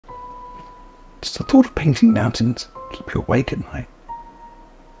first, I thought of painting mountains to keep you awake at night.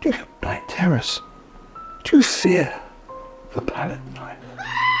 Do you have night terrors? Do you fear the palette knife?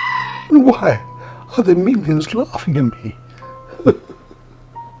 And why are there millions laughing at me?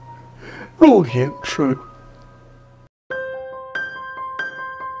 All yet true.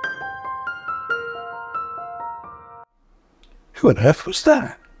 Who on earth was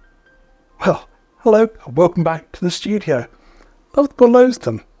that? Well, hello and welcome back to the studio. Love or loathe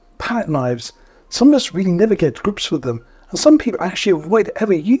them, palette knives. Some of us really never get to grips with them, and some people actually avoid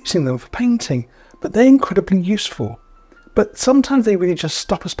ever using them for painting, but they're incredibly useful. But sometimes they really just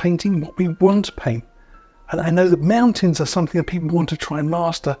stop us painting what we want to paint. And I know that mountains are something that people want to try and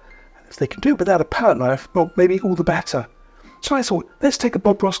master, and if they can do it without a palette knife, well, maybe all the better. So I thought, let's take a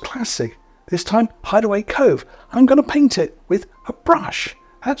Bob Ross classic. This time, Hide Away Cove. I'm going to paint it with a brush.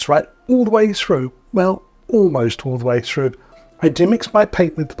 That's right, all the way through. Well, almost all the way through. I do mix my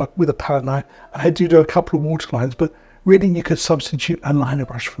paint with a palette knife, and I do a couple of waterlines, but really you could substitute a liner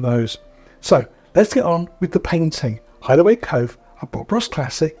brush for those. So let's get on with the painting. Hide Away Cove, a Bob Ross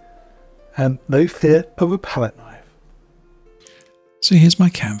classic, and no fear of a palette knife. So here's my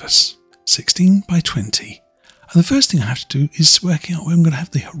canvas, 16 by 20. And the first thing I have to do is work out where I'm going to have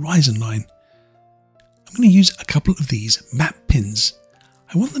the horizon line. I'm going to use a couple of these map pins.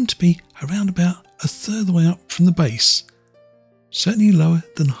 I want them to be around about a third of the way up from the base, certainly lower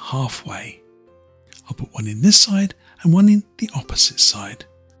than halfway. I'll put one in this side and one in the opposite side.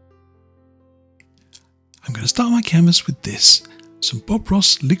 I'm going to start my canvas with this, some Bob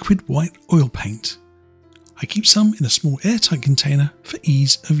Ross liquid white oil paint. I keep some in a small airtight container for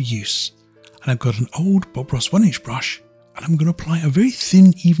ease of use. And I've got an old Bob Ross 1-inch brush, and I'm going to apply a very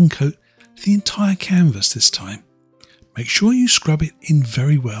thin even coat to the entire canvas this time. Make sure you scrub it in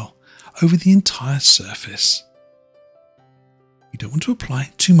very well over the entire surface. You don't want to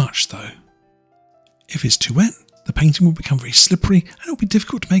apply too much though. If it's too wet, the painting will become very slippery and it will be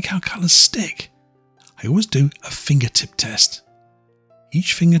difficult to make our colours stick. I always do a fingertip test.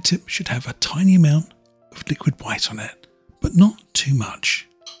 Each fingertip should have a tiny amount of liquid white on it, but not too much.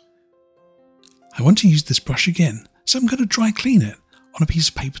 I want to use this brush again, so I'm going to dry clean it on a piece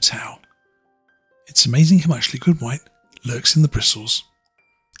of paper towel. It's amazing how much liquid white lurks in the bristles.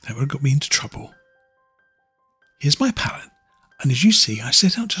 That would have got me into trouble. Here's my palette, and as you see, I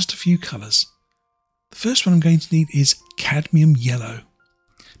set out just a few colours. The first one I'm going to need is cadmium yellow.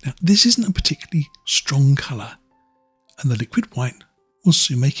 Now, this isn't a particularly strong colour, and the liquid white will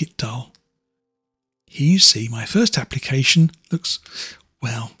soon make it dull. Here you see my first application looks,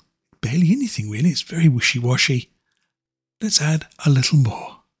 well, barely anything really, it's very wishy-washy. Let's add a little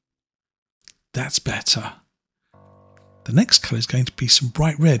more. That's better. The next colour is going to be some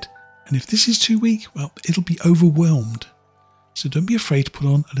bright red, and if this is too weak, well, it'll be overwhelmed. So don't be afraid to put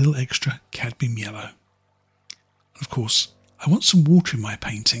on a little extra cadmium yellow. Of course, I want some water in my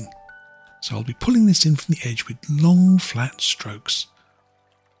painting, so I'll be pulling this in from the edge with long flat strokes.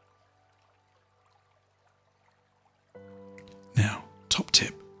 Now, top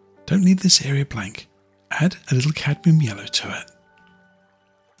tip. Don't leave this area blank. Add a little cadmium yellow to it.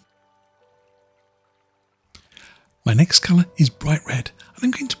 My next colour is bright red, and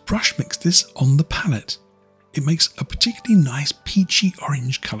I'm going to brush mix this on the palette. It makes a particularly nice peachy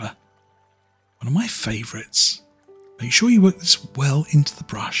orange colour. One of my favourites. Make sure you work this well into the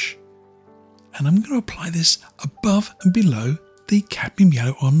brush. And I'm going to apply this above and below the cadmium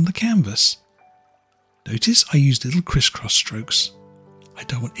yellow on the canvas. Notice I used little crisscross strokes. I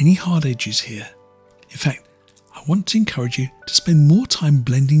don't want any hard edges here. In fact, I want to encourage you to spend more time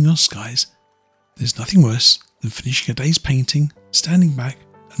blending your skies. There's nothing worse than finishing a day's painting, standing back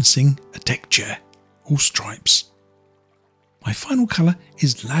and seeing a deck chair, all stripes. My final colour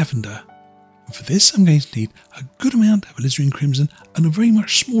is lavender, and for this I'm going to need a good amount of alizarin crimson and a very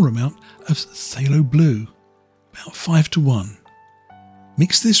much smaller amount of phthalo blue, about 5:1.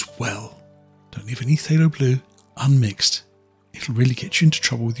 Mix this well. Don't leave any phthalo blue unmixed. It'll really get you into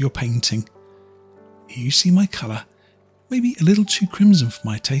trouble with your painting. Here you see my colour. Maybe a little too crimson for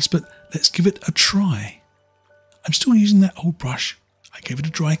my taste, but let's give it a try. I'm still using that old brush. I gave it a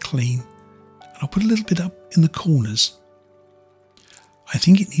dry clean, and I'll put a little bit up in the corners. I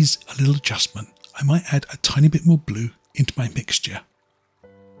think it needs a little adjustment. I might add a tiny bit more blue into my mixture.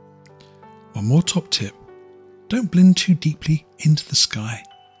 One more top tip. Don't blend too deeply into the sky.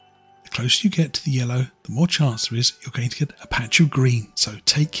 The closer you get to the yellow, the more chance there is you're going to get a patch of green, so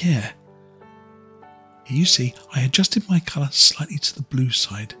take care. Here you see I adjusted my colour slightly to the blue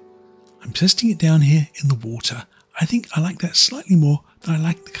side. I'm testing it down here in the water. I think I like that slightly more than I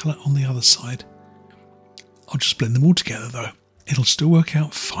like the colour on the other side. I'll just blend them all together though. It'll still work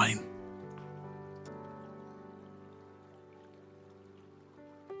out fine.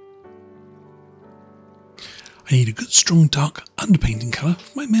 I need a good strong dark underpainting colour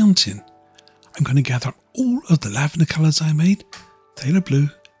for my mountain. I'm going to gather up all of the lavender colours I made, phthalo blue,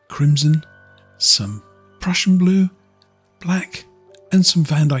 crimson, some Prussian blue, black and some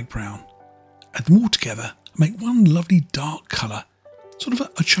Van Dyke brown. Add them all together and make one lovely dark colour, sort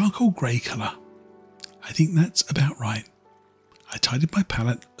of a charcoal grey colour. I think that's about right. I tidied my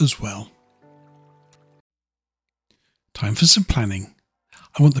palette as well. Time for some planning.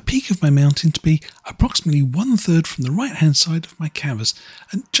 I want the peak of my mountain to be approximately 1/3 from the right hand side of my canvas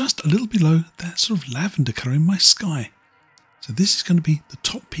and just a little below that sort of lavender colour in my sky. So this is going to be the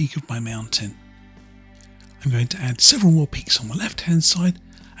top peak of my mountain. I'm going to add several more peaks on the left hand side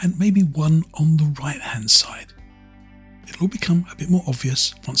and maybe one on the right hand side. It'll all become a bit more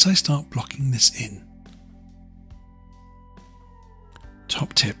obvious once I start blocking this in.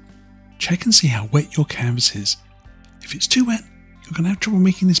 Top tip, check and see how wet your canvas is. If it's too wet, you're going to have trouble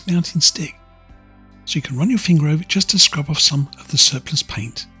making this mountain stick. So you can run your finger over it just to scrub off some of the surplus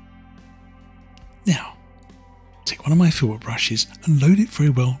paint. Now, take one of my filbert brushes and load it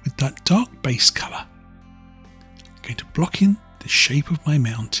very well with that dark base colour. I'm going to block in the shape of my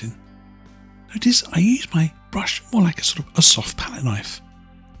mountain. Notice I use my brush more like a sort of a soft palette knife.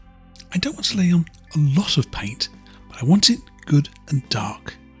 I don't want to lay on a lot of paint, but I want it good and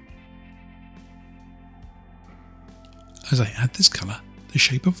dark. As I add this colour, the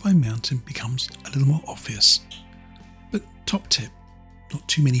shape of my mountain becomes a little more obvious. But top tip, not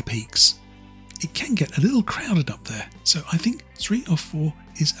too many peaks. It can get a little crowded up there, so I think 3 or 4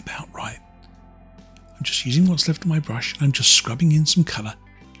 is about right. I'm just using what's left of my brush and I'm just scrubbing in some colour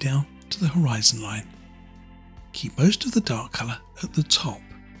down to the horizon line. Keep most of the dark colour at the top.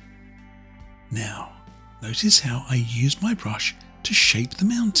 Now, notice how I use my brush to shape the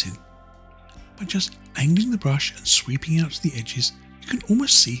mountain. By just angling the brush and sweeping out to the edges, you can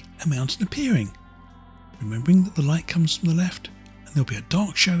almost see a mountain appearing. Remembering that the light comes from the left and there'll be a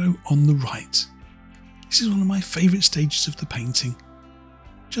dark shadow on the right. This is one of my favourite stages of the painting,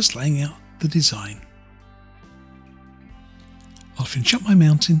 just laying out the design. I'll finish up my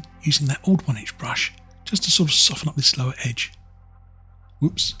mountain using that old 1H brush just to sort of soften up this lower edge.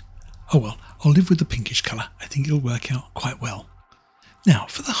 Whoops. Oh well, I'll live with the pinkish colour. I think it'll work out quite well. Now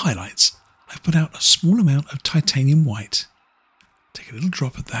for the highlights, I've put out a small amount of titanium white. Take a little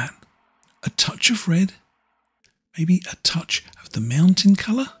drop of that, a touch of red, maybe a touch of the mountain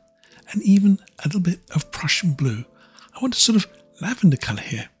colour, and even a little bit of Prussian blue. I want a sort of lavender colour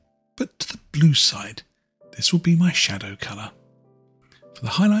here, but to the blue side. This will be my shadow colour. For the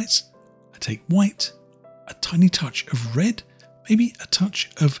highlights, I take white, a tiny touch of red, maybe a touch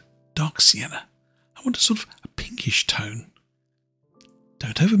of dark sienna. I want a sort of a pinkish tone.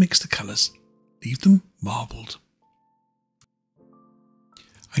 Don't overmix the colours, leave them marbled.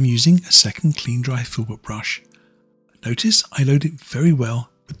 I'm using a second clean dry filbert brush. Notice I load it very well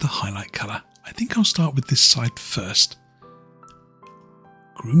with the highlight colour. I think I'll start with this side first.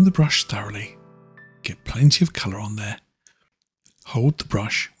 Groom the brush thoroughly, get plenty of colour on there. Hold the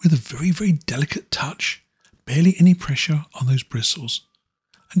brush with a very delicate touch, barely any pressure on those bristles,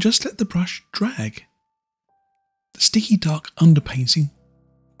 and just let the brush drag. The sticky dark underpainting,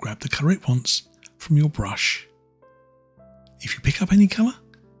 grab the colour it wants from your brush. If you pick up any colour,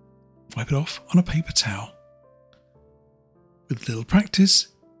 wipe it off on a paper towel. With little practice,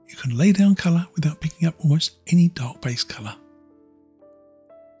 you can lay down colour without picking up almost any dark base colour.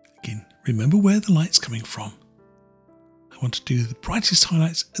 Again, remember where the light's coming from. I want to do the brightest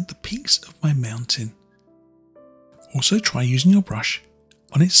highlights at the peaks of my mountain. Also try using your brush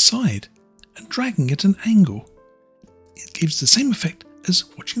on its side and dragging at an angle. It gives the same effect as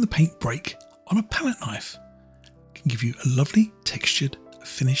watching the paint break on a palette knife. It can give you a lovely textured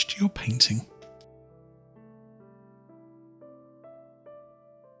finish to your painting.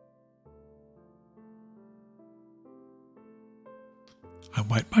 I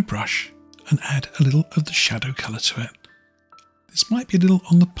wipe my brush and add a little of the shadow colour to it. This might be a little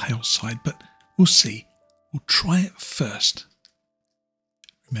on the pale side, but we'll see. We'll try it first.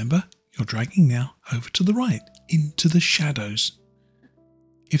 Remember, you're dragging now over to the right, into the shadows.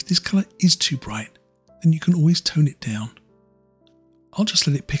 If this colour is too bright, then you can always tone it down. I'll just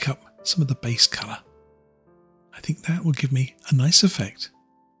let it pick up some of the base colour. I think that will give me a nice effect.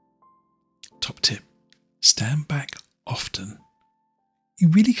 Top tip, stand back often. You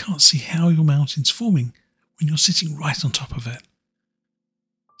really can't see how your mountain's forming when you're sitting right on top of it.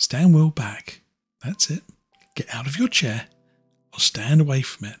 Stand well back. That's it. Get out of your chair or stand away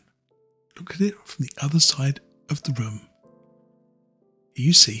from it. Look at it from the other side of the room. Here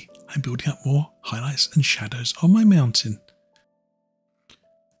you see I'm building up more highlights and shadows on my mountain.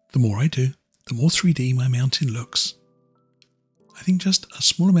 The more I do, the more 3D my mountain looks. I think just a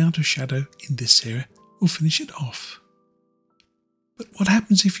small amount of shadow in this area will finish it off. But what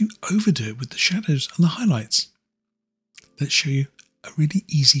happens if you overdo it with the shadows and the highlights? Let's show you a really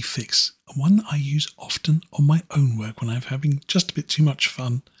easy fix, and one that I use often on my own work when I'm having just a bit too much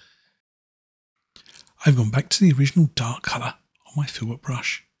fun. I've gone back to the original dark colour on my filbert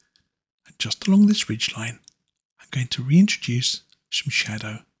brush, and just along this ridge line I'm going to reintroduce some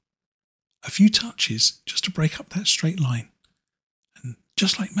shadow. A few touches just to break up that straight line, and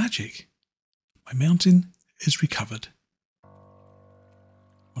just like magic, my mountain is recovered.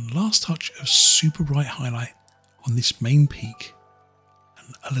 One last touch of super bright highlight on this main peak,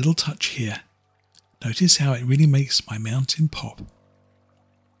 and a little touch here. Notice how it really makes my mountain pop.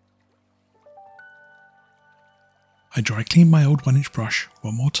 I dry clean my old 1-inch brush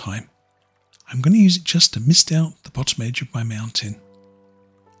one more time. I'm going to use it just to mist out the bottom edge of my mountain,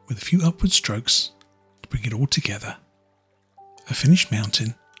 with a few upward strokes to bring it all together. A finished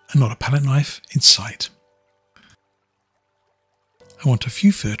mountain and not a palette knife in sight. I want a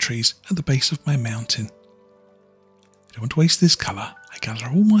few fir trees at the base of my mountain. I don't want to waste this colour. I gather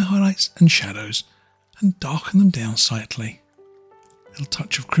all my highlights and shadows and darken them down slightly. A little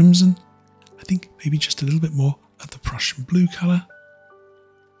touch of crimson. I think maybe just a little bit more of the Prussian blue colour.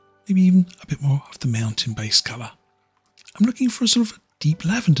 Maybe even a bit more of the mountain base colour. I'm looking for a sort of a deep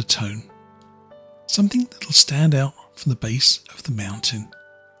lavender tone. Something that'll stand out from the base of the mountain.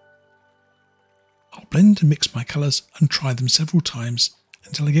 I'll blend and mix my colours and try them several times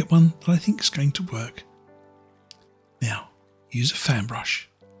until I get one that I think is going to work. Now, use a fan brush.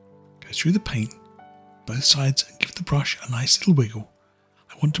 Go through the paint, both sides, and give the brush a nice little wiggle.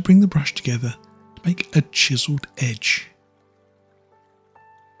 I want to bring the brush together to make a chiselled edge.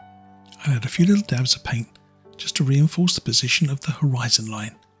 I'll add a few little dabs of paint just to reinforce the position of the horizon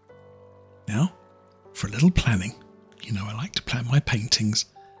line. Now, for a little planning. You know I like to plan my paintings.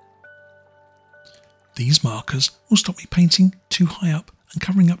 These markers will stop me painting too high up and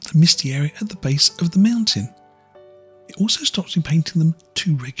covering up the misty area at the base of the mountain. It also stops me painting them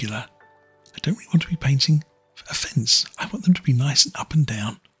too regular. I don't really want to be painting a fence. I want them to be nice and up and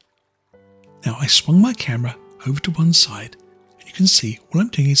down. Now I swung my camera over to one side, and you can see all I'm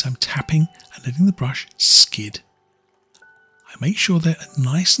doing is I'm tapping and letting the brush skid. I make sure they're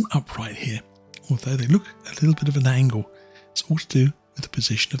nice and upright here, although they look a little bit of an angle. It's all to do with the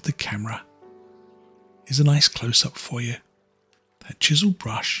position of the camera. Here's a nice close-up for you. That chisel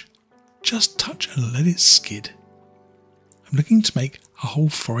brush, just touch and let it skid. I'm looking to make a whole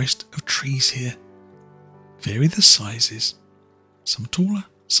forest of trees here. Vary the sizes. Some taller,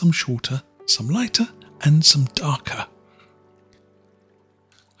 some shorter, some lighter and some darker.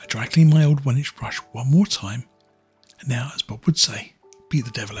 I dry clean my old 1-inch brush one more time, and now, as Bob would say, beat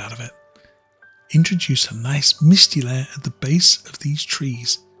the devil out of it. Introduce a nice misty layer at the base of these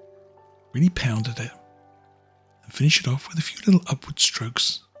trees. Really pound at it. And finish it off with a few little upward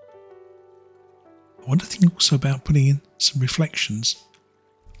strokes. I want to think also about putting in some reflections.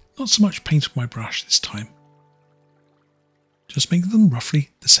 Not so much paint on my brush this time. Just make them roughly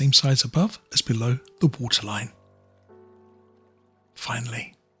the same size above as below the waterline.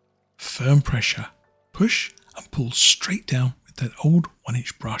 Finally, firm pressure. Push and pull straight down with that old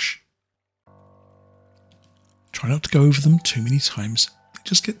 1-inch brush. Try not to go over them too many times. They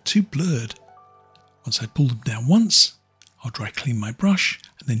just get too blurred. Once I pull them down once, I'll dry clean my brush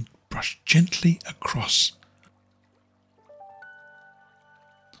and then brush gently across.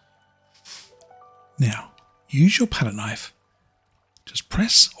 Now, use your palette knife. Just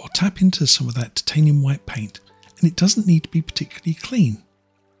press or tap into some of that titanium white paint, and it doesn't need to be particularly clean.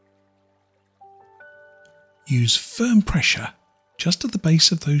 Use firm pressure just at the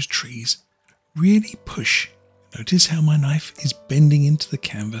base of those trees. Really push. Notice how my knife is bending into the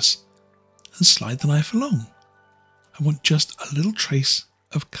canvas, and slide the knife along. I want just a little trace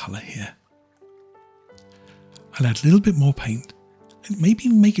of colour here. I'll add a little bit more paint and maybe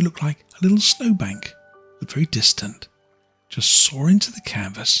make it look like a little snowbank, but very distant. Just soar into the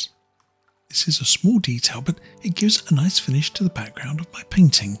canvas. This is a small detail, but it gives a nice finish to the background of my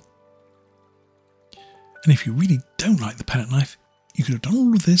painting. And if you really don't like the palette knife, you could have done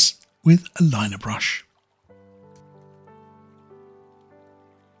all of this with a liner brush.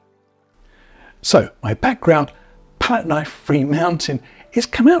 So my background palette knife free mountain has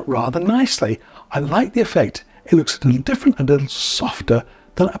come out rather nicely. I like the effect. It looks a little different, a little softer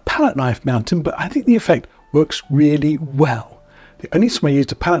than a palette knife mountain, but I think the effect works really well. The only time I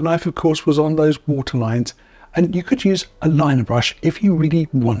used a palette knife, of course, was on those water lines, and you could use a liner brush if you really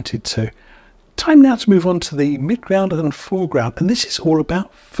wanted to. Time now to move on to the midground and foreground, and this is all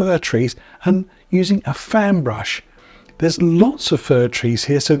about fir trees and using a fan brush. There's lots of fir trees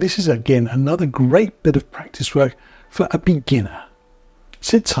here, so this is again another great bit of practice work for a beginner.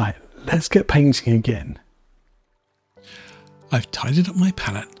 Sit tight, let's get painting again. I've tidied up my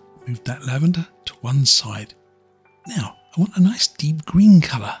palette, moved that lavender to one side. Now I want a nice deep green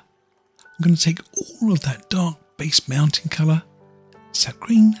colour. I'm going to take all of that dark base mountain colour, sap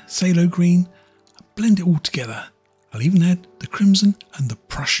green, phthalo green, blend it all together. I'll even add the crimson and the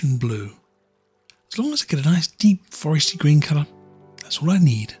Prussian blue. As long as I get a nice deep foresty green colour, that's all I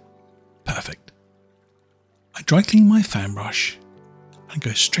need. Perfect. I dry clean my fan brush and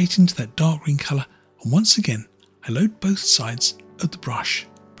go straight into that dark green colour, and once again I load both sides of the brush,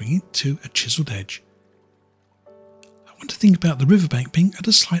 bring it to a chiselled edge. I want to think about the riverbank being at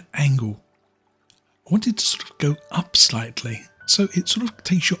a slight angle. I want it to sort of go up slightly, so it sort of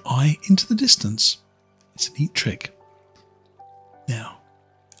takes your eye into the distance. It's a neat trick. Now,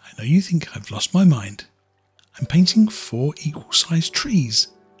 I know you think I've lost my mind. I'm painting 4 equal-sized trees.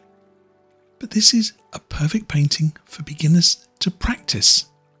 But this is a perfect painting for beginners to practice.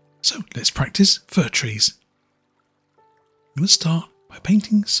 So let's practice fir trees. I'm going to start by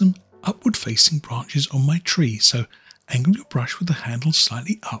painting some upward-facing branches on my tree, so angle your brush with the handle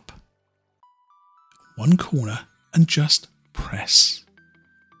slightly up. One corner and just press.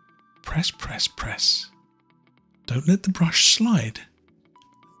 Press, press, press. Don't let the brush slide.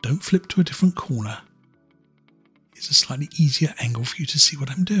 Don't flip to a different corner. It's a slightly easier angle for you to see what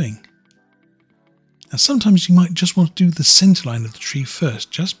I'm doing. Now sometimes you might just want to do the centre line of the tree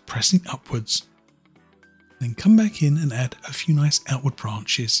first, just pressing upwards. Then come back in and add a few nice outward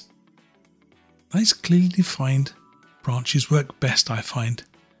branches. Nice clearly defined branches work best, I find.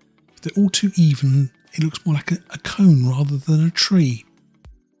 If they're all too even, it looks more like a cone rather than a tree.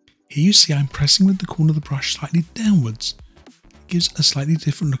 Here you see I'm pressing with the corner of the brush slightly downwards. It gives a slightly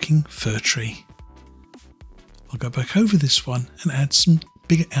different looking fir tree. I'll go back over this one and add some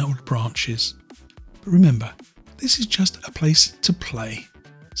bigger outward branches. But remember, this is just a place to play,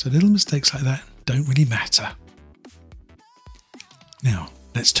 so little mistakes like that don't really matter. Now,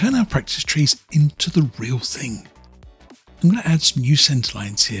 let's turn our practice trees into the real thing. I'm going to add some new centre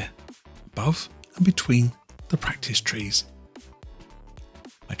lines here, above and between the practice trees.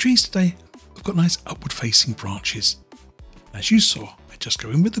 My trees today have got nice upward facing branches. As you saw, I just go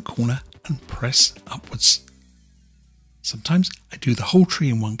in with the corner and press upwards. Sometimes I do the whole tree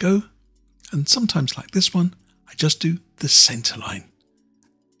in one go, and sometimes like this one, I just do the centre line.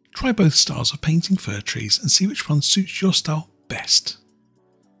 Try both styles of painting fir trees and see which one suits your style best.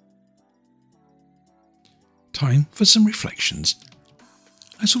 Time for some reflections.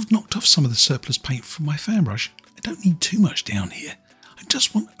 I sort of knocked off some of the surplus paint from my fan brush. I don't need too much down here. I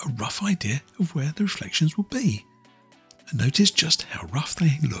just want a rough idea of where the reflections will be. And notice just how rough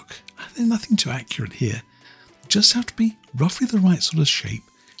they look. There's nothing too accurate here. They just have to be roughly the right sort of shape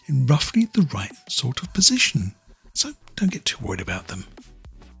in roughly the right sort of position. So don't get too worried about them.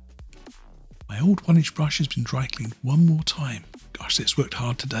 My old 1-inch brush has been dry cleaned one more time. Gosh, it's worked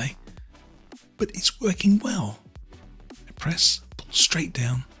hard today. But it's working well. I press, pull straight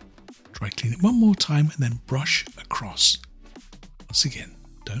down, dry clean it one more time and then brush across. Once again,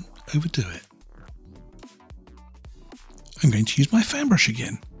 don't overdo it. I'm going to use my fan brush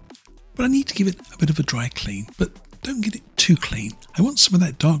again, but I need to give it a bit of a dry clean, but don't get it too clean. I want some of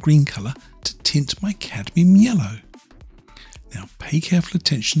that dark green colour to tint my cadmium yellow. Now pay careful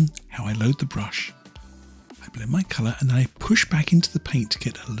attention how I load the brush. I blend my colour and then I push back into the paint to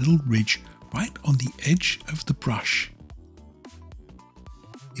get a little ridge right on the edge of the brush.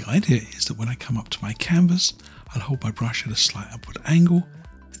 The idea is that when I come up to my canvas, I'll hold my brush at a slight upward angle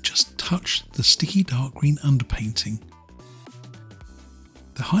and just touch the sticky dark green underpainting.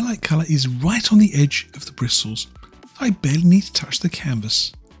 The highlight colour is right on the edge of the bristles, so I barely need to touch the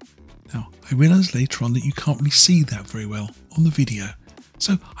canvas. Now, I realise later on that you can't really see that very well on the video,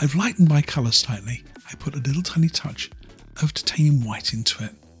 so I've lightened my colour slightly. I put a little tiny touch of titanium white into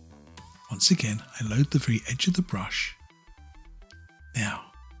it. Once again, I load the very edge of the brush.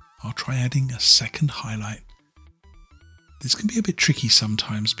 Now, I'll try adding a second highlight. This can be a bit tricky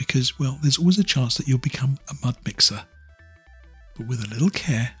sometimes because, well, there's always a chance that you'll become a mud mixer. But with a little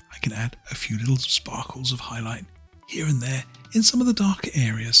care, I can add a few little sparkles of highlight here and there in some of the darker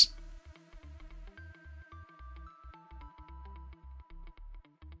areas.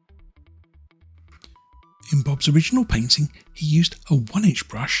 In Bob's original painting, he used a 1-inch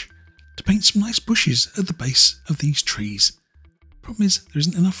brush to paint some nice bushes at the base of these trees. Problem is, there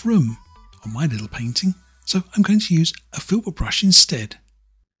isn't enough room on my little painting, so I'm going to use a filbert brush instead.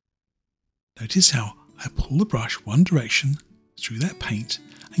 Notice how I pull the brush one direction through that paint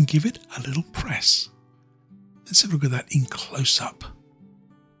and give it a little press. Let's have a look at that in close up.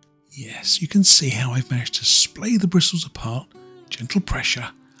 Yes, you can see how I've managed to splay the bristles apart, gentle pressure,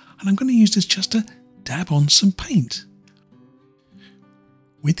 and I'm going to use this just to dab on some paint.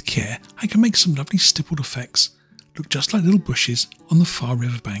 With care, I can make some lovely stippled effects, look just like little bushes on the far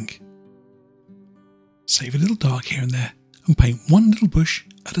riverbank. Save a little dark here and there and paint one little bush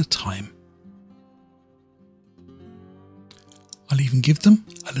at a time. I'll even give them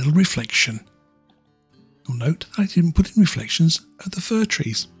a little reflection. You'll note that I didn't put in reflections of the fir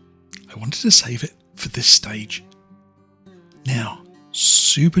trees. I wanted to save it for this stage. Now,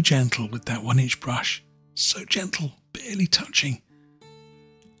 super gentle with that 1-inch brush. So gentle, barely touching.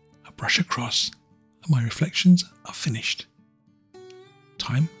 I brush across and my reflections are finished.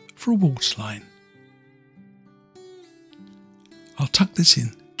 Time for a waterline. I'll tuck this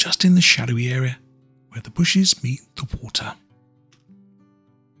in just in the shadowy area where the bushes meet the water.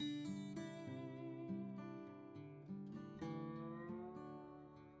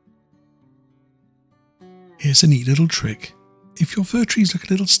 Here's a neat little trick. If your fir trees look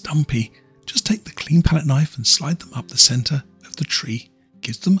a little stumpy, just take the clean palette knife and slide them up the centre of the tree.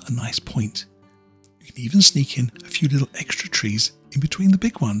 Gives them a nice point. You can even sneak in a few little extra trees in between the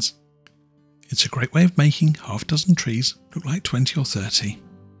big ones. It's a great way of making half a dozen trees look like 20 or 30.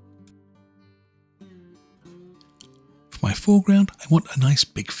 For my foreground, I want a nice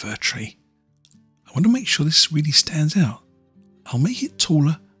big fir tree. I want to make sure this really stands out. I'll make it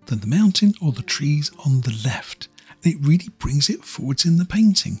taller than the mountain or the trees on the left, and it really brings it forwards in the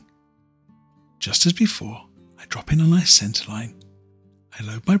painting. Just as before, I drop in a nice centre line. I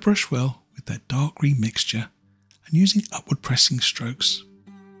load my brush well with that dark green mixture and using upward pressing strokes.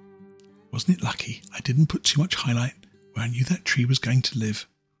 Wasn't it lucky I didn't put too much highlight where I knew that tree was going to live?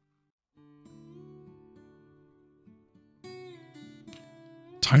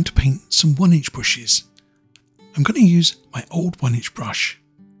 Time to paint some 1-inch bushes. I'm going to use my old 1-inch brush.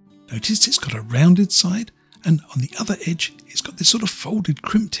 Notice it's got a rounded side and on the other edge it's got this sort of folded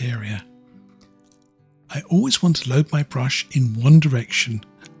crimped area. I always want to load my brush in one direction,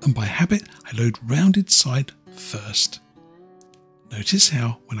 and by habit I load rounded side first. Notice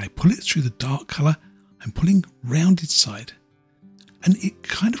how when I pull it through the dark colour, I'm pulling rounded side, and it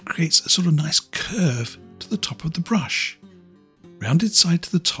kind of creates a sort of nice curve to the top of the brush. Rounded side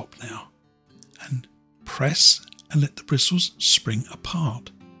to the top now, and press and let the bristles spring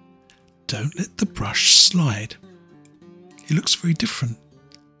apart. Don't let the brush slide. It looks very different.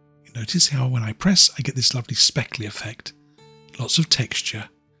 Notice how when I press I get this lovely speckly effect. Lots of texture.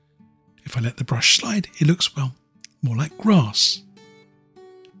 If I let the brush slide it looks, well, more like grass.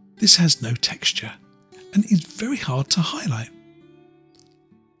 This has no texture and is very hard to highlight.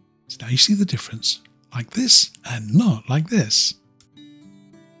 So now you see the difference. Like this and not like this.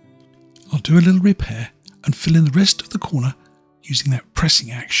 I'll do a little repair and fill in the rest of the corner using that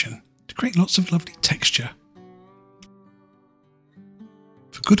pressing action to create lots of lovely texture.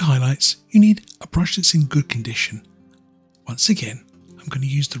 For good highlights, you need a brush that's in good condition. Once again, I'm going to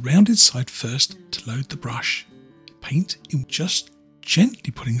use the rounded side first to load the brush. Paint in just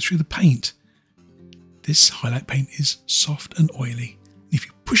gently pulling through the paint. This highlight paint is soft and oily, and if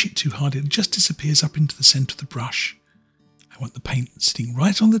you push it too hard it just disappears up into the centre of the brush. I want the paint sitting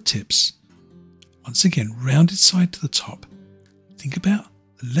right on the tips. Once again, rounded side to the top. Think about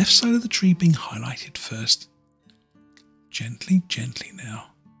the left side of the tree being highlighted first. Gently, gently now.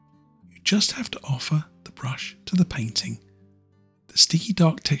 You just have to offer the brush to the painting. The sticky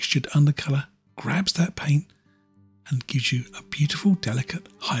dark textured undercolour grabs that paint and gives you a beautiful delicate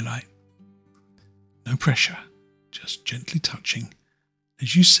highlight. No pressure, just gently touching.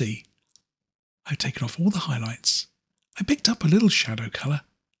 As you see, I've taken off all the highlights. I picked up a little shadow colour,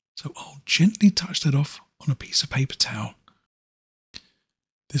 so I'll gently touch that off on a piece of paper towel.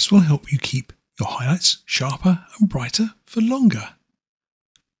 This will help you keep your highlights sharper and brighter for longer.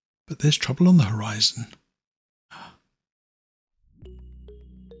 But there's trouble on the horizon.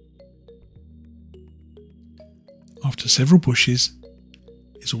 After several bushes,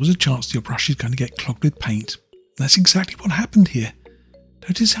 there's always a chance that your brush is going to get clogged with paint. And that's exactly what happened here.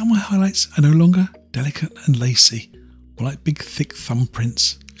 Notice how my highlights are no longer delicate and lacy, or like big thick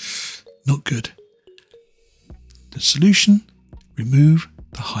thumbprints. Not good. The solution, remove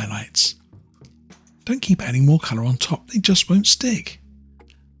the highlights. Don't keep adding more colour on top, they just won't stick.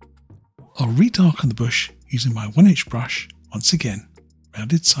 I'll redarken the bush using my 1-inch brush, once again,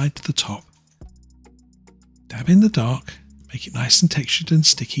 rounded side to the top. Dab in the dark, make it nice and textured and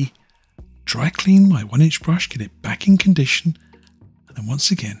sticky. Dry clean my 1-inch brush, get it back in condition, and then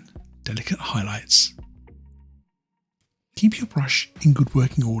once again, delicate highlights. Keep your brush in good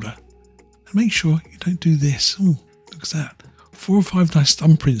working order and make sure you don't do this. Oh, look at that. 4 or 5 nice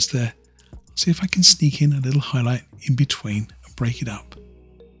thumbprints there. I'll see if I can sneak in a little highlight in between and break it up.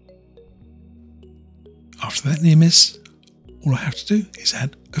 After that near miss, all I have to do is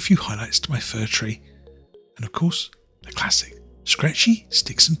add a few highlights to my fir tree. And of course, the classic scratchy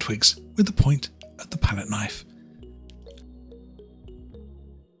sticks and twigs with the point of the palette knife.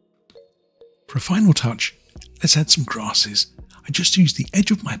 For a final touch, let's add some grasses. I just use the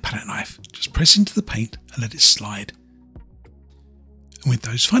edge of my palette knife, just press into the paint and let it slide. And with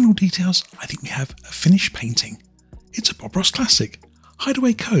those final details, I think we have a finished painting. It's a Bob Ross classic, Hide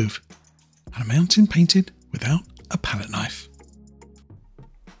Away Cove, and a mountain painted without a palette knife.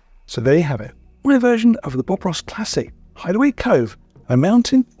 So there you have it, my version of the Bob Ross classic, Hide Away Cove, a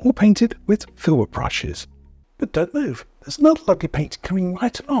mountain all painted with filbert brushes. But don't move, there's another lovely painting coming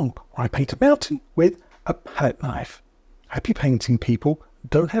right along, where I paint a mountain with a palette knife. Happy painting, people,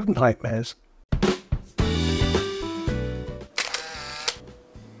 don't have nightmares.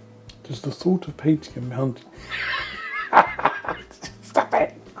 Does the thought of painting a mountain... Stop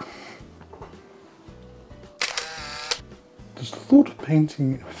it! Does the thought of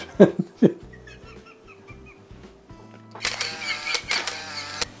painting...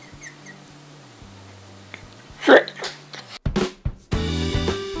 Shit!